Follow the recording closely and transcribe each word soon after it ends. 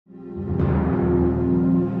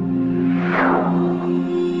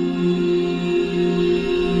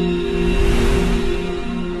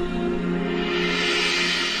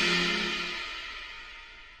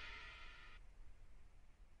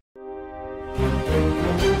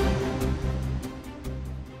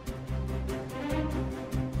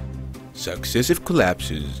Successive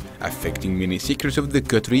collapses affecting many sectors of the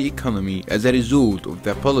Qatari economy as a result of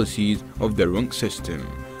the policies of the wrong system,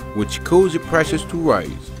 which caused prices to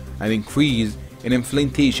rise and increase in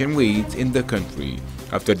inflation rates in the country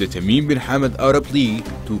after the Tamim bin Hamad Arab League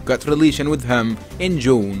to cut relation with him in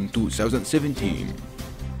June 2017.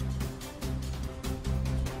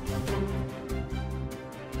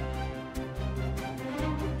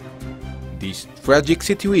 This tragic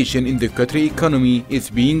situation in the Qatari economy is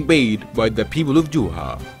being paid by the people of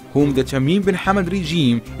Doha, whom the Tamim bin Hamad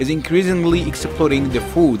regime is increasingly exploiting to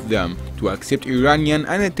force them to accept Iranian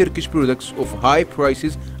and Turkish products of high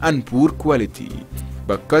prices and poor quality.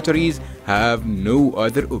 But Qataris have no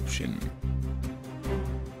other option.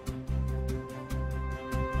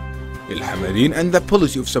 Al-Hamdeen and the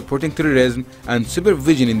policy of supporting terrorism and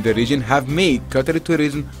supervision in the region have made Qatari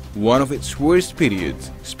tourism one of its worst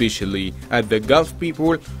periods, especially as the Gulf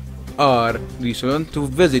people are reluctant to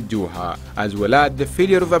visit Doha, as well as the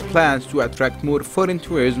failure of the plans to attract more foreign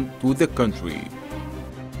tourism to the country.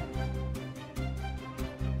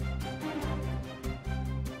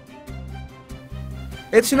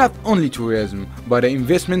 It's not only tourism, but the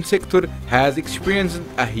investment sector has experienced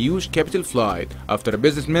a huge capital flight after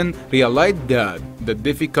businessmen realized that the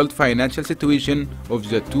difficult financial situation of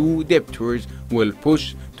the two debtors will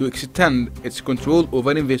push to extend its control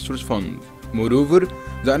over investors' funds. Moreover,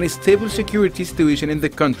 the unstable security situation in the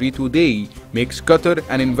country today makes Qatar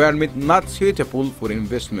an environment not suitable for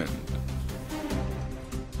investment.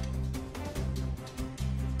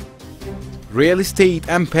 Real estate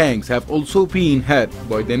and banks have also been hit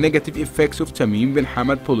by the negative effects of Tamim bin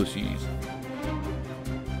Hamad policies.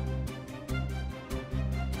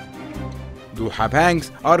 Doha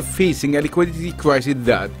banks are facing a liquidity crisis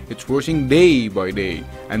that is worsening day by day,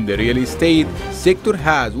 and the real estate sector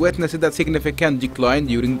has witnessed a significant decline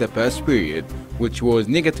during the past period, which was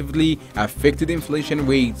negatively affected inflation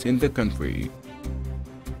rates in the country.